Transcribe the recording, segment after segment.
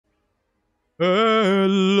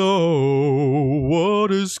Hello,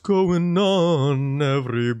 what is going on,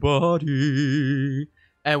 everybody?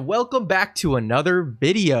 And welcome back to another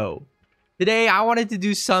video. Today, I wanted to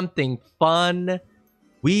do something fun.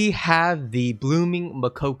 We have the Blooming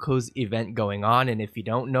MOKOKOS event going on, and if you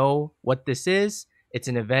don't know what this is, it's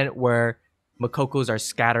an event where MOKOKOS are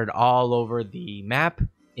scattered all over the map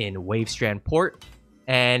in Wavestrand Port,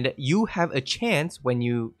 and you have a chance when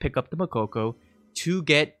you pick up the MOKOKO to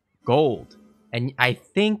get gold. And I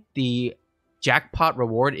think the jackpot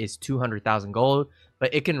reward is 200,000 gold,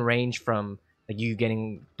 but it can range from like you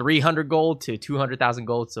getting 300 gold to 200,000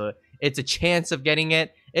 gold. So it's a chance of getting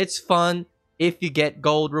it. It's fun if you get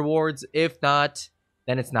gold rewards. If not,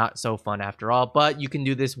 then it's not so fun after all. But you can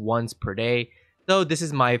do this once per day. So this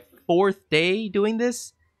is my 4th day doing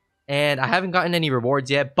this, and I haven't gotten any rewards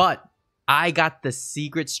yet, but I got the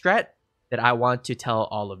secret strat that I want to tell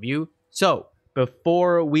all of you. So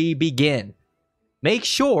before we begin, make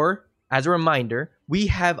sure, as a reminder, we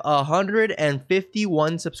have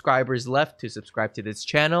 151 subscribers left to subscribe to this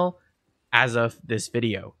channel as of this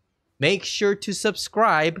video. Make sure to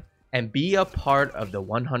subscribe and be a part of the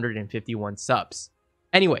 151 subs.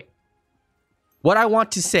 Anyway, what I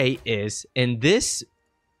want to say is, in this,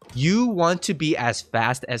 you want to be as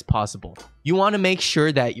fast as possible. You want to make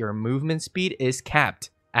sure that your movement speed is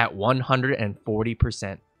capped at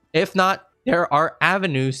 140%. If not, there are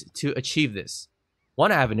avenues to achieve this.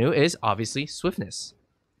 One avenue is obviously swiftness.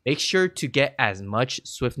 Make sure to get as much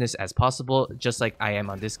swiftness as possible, just like I am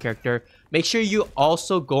on this character. Make sure you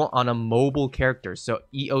also go on a mobile character. So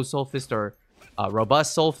EO Soulfist or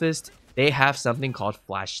Robust Soulfist, they have something called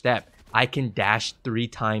Flash Step. I can dash 3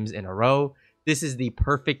 times in a row. This is the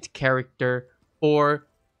perfect character for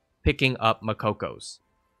picking up MOKOKOS.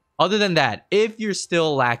 Other than that, if you're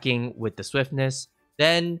still lacking with the swiftness,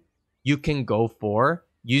 then you can go for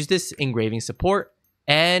use this engraving support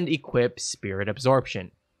and equip Spirit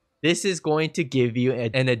Absorption. This is going to give you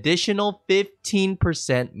an additional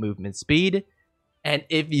 15% movement speed. And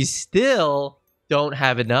if you still don't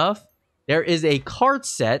have enough, there is a card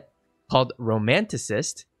set called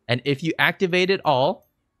Romanticist. And if you activate it all,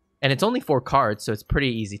 and it's only 4 cards, so it's pretty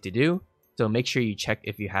easy to do. So make sure you check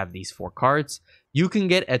if you have these 4 cards. You can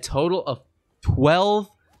get a total of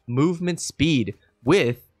 12 movement speed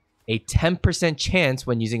with a 10% chance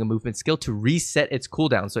when using a movement skill to reset its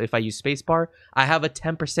cooldown. So if I use spacebar, I have a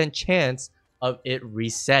 10% chance of it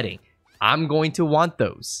resetting. I'm going to want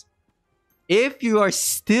those. If you are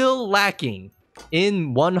still lacking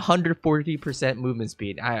in 140% movement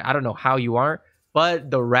speed, I don't know how you are, but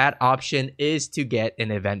the rat option is to get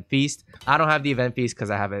an event feast. I don't have the event feast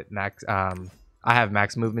because I have it max. I have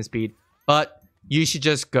max movement speed, but you should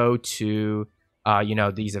just go to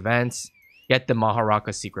these events. Get the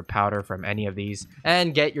Maharaka secret powder from any of these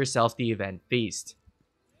and get yourself the event feast.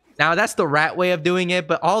 Now that's the rat way of doing it,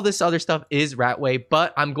 but all this other stuff is rat way,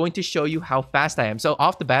 but I'm going to show you how fast I am. So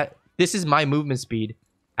off the bat, this is my movement speed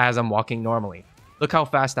as I'm walking normally. Look how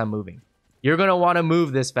fast I'm moving. You're going to want to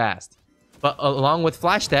move this fast. But along with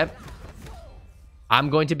Flash Step, I'm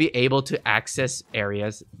going to be able to access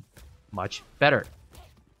areas much better.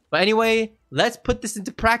 But anyway, let's put this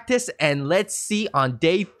into practice and let's see on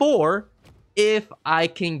day 4 if I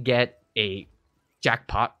can get a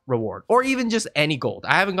jackpot reward or even just any gold.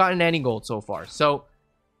 I haven't gotten any gold so far, so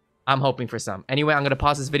I'm hoping for some. Anyway, I'm going to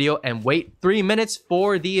pause this video and wait 3 minutes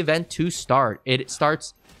for the event to start. It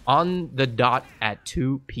starts on the dot at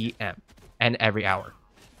 2 p.m. and every hour.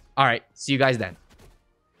 All right, see you guys then.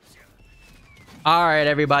 All right,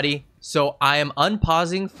 everybody. So I am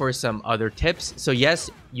unpausing for some other tips. So yes,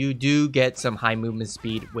 you do get some high movement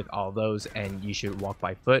speed with all those, and you should walk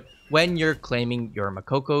by foot when you're claiming your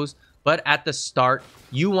MOKOKOS. But at the start,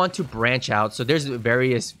 you want to branch out. So there's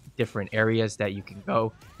various different areas that you can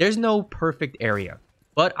go. There's no perfect area,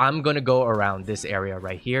 but I'm going to go around this area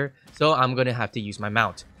right here. So I'm going to have to use my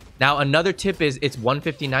mount. Now, another tip is it's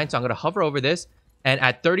 159. So I'm going to hover over this. And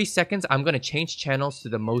at 30 seconds, I'm going to change channels to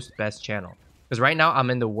the most best channel. Because right now, I'm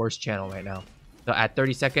in the worst channel right now. So at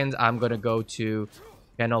 30 seconds, I'm going to go to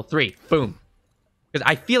channel 3. Boom. Because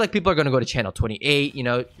I feel like people are going to go to channel 28,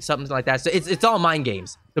 something like that. So it's all mind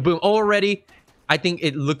games. The boom. Already, I think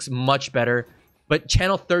it looks much better. But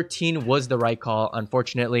channel 13 was the right call.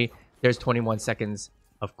 Unfortunately, there's 21 seconds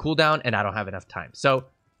of cooldown, and I don't have enough time. So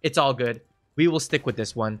it's all good. We will stick with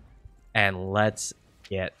this one. And let's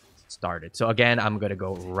get started. So again, I'm going to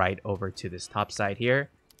go right over to this top side here.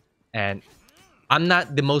 And I'm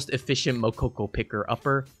not the most efficient MOKOKO picker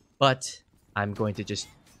upper, but I'm going to just...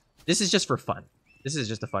 This is just for fun. This is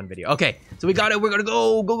just a fun video. Okay, so we got it. We're going to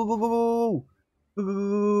go. Go, go, go, go, go. Go, go,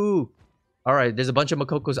 go. All right, there's a bunch of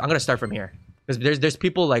MOKOKOs. I'm going to start from here. Because there's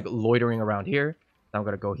people like loitering around here. So I'm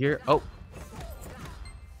gonna go here. Oh,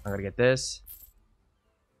 I'm gonna get this.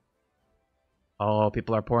 Oh,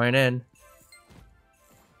 people are pouring in.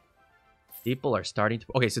 People are starting to...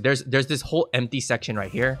 Okay, so there's this whole empty section right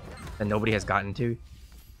here that nobody has gotten to.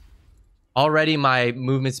 Already my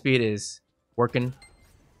movement speed is working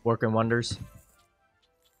wonders.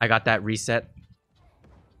 I got that reset.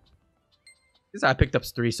 I picked up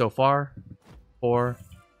 3 so far. 4.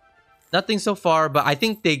 Nothing so far, but I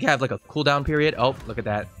think they have like a cooldown period. Oh, look at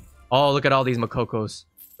that. Oh, look at all these Mokokos.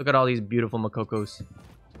 Look at all these beautiful Mokokos.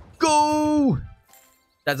 Go!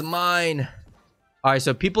 That's mine. All right,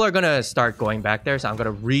 so people are going to start going back there. So I'm going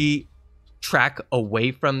to re-track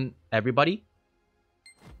away from everybody.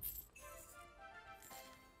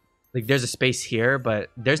 Like, there's a space here,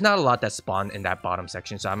 but there's not a lot that spawn in that bottom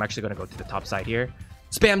section. So I'm actually going to go to the top side here.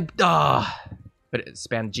 Spam...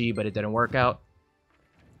 spam G, but it didn't work out.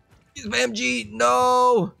 Spam G!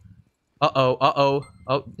 No! Uh-oh, uh-oh.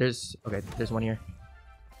 Oh, there's... Okay, there's one here.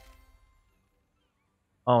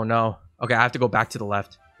 Oh, no. Okay, I have to go back to the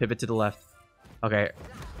left. Pivot to the left. Okay.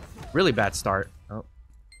 Really bad start. Oh.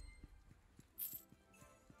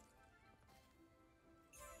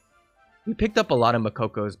 We picked up a lot of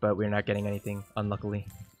Mokokos, but we're not getting anything, unluckily.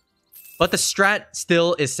 But the strat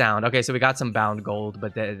still is sound. Okay, so we got some bound gold,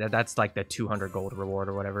 but that's like the 200 gold reward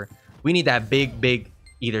or whatever. We need that big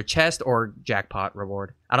either chest or jackpot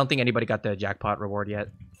reward. I don't think anybody got the jackpot reward yet.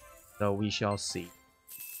 So we shall see.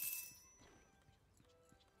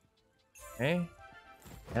 Okay.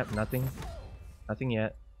 Yep, nothing. Nothing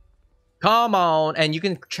yet. Come on! And you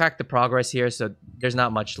can track the progress here, so there's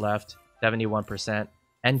not much left. 71%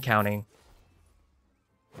 and counting.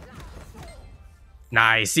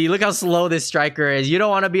 Nice. See, look how slow this striker is. You don't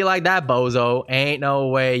want to be like that, bozo. Ain't no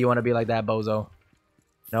way you want to be like that, bozo.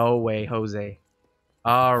 No way, Jose.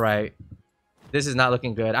 All right. This is not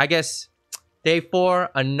looking good. I guess day 4,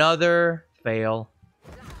 another fail.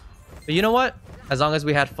 But you know what? As long as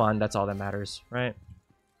we had fun, that's all that matters, right?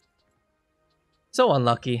 So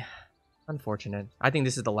unlucky. Unfortunate. I think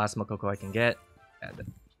this is the last Mokoko I can get.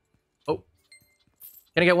 Oh.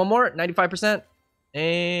 Can I get one more? 95%.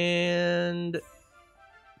 And...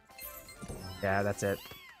 yeah, that's it.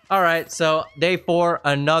 All right, so day 4,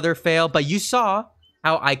 another fail. But you saw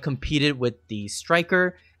how I competed with the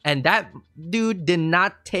striker. And that dude did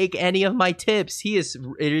not take any of my tips. He is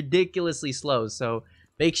ridiculously slow. So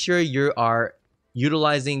make sure you are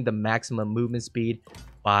utilizing the maximum movement speed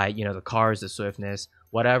by, you know, the cars, the swiftness,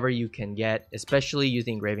 whatever you can get, especially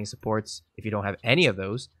using engraving supports if you don't have any of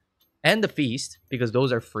those. And the feast, because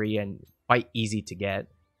those are free and quite easy to get.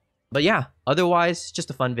 But yeah, otherwise, just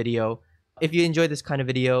a fun video. If you enjoyed this kind of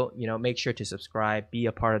video, you know, make sure to subscribe, be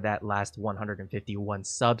a part of that last 151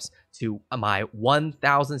 subs to my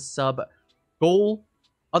 1,000 sub goal.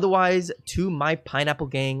 Otherwise, to my pineapple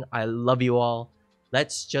gang, I love you all.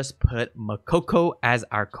 Let's just put Mokoko as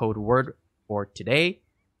our code word for today.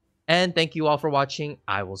 And thank you all for watching.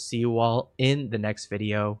 I will see you all in the next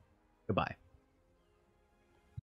video. Goodbye.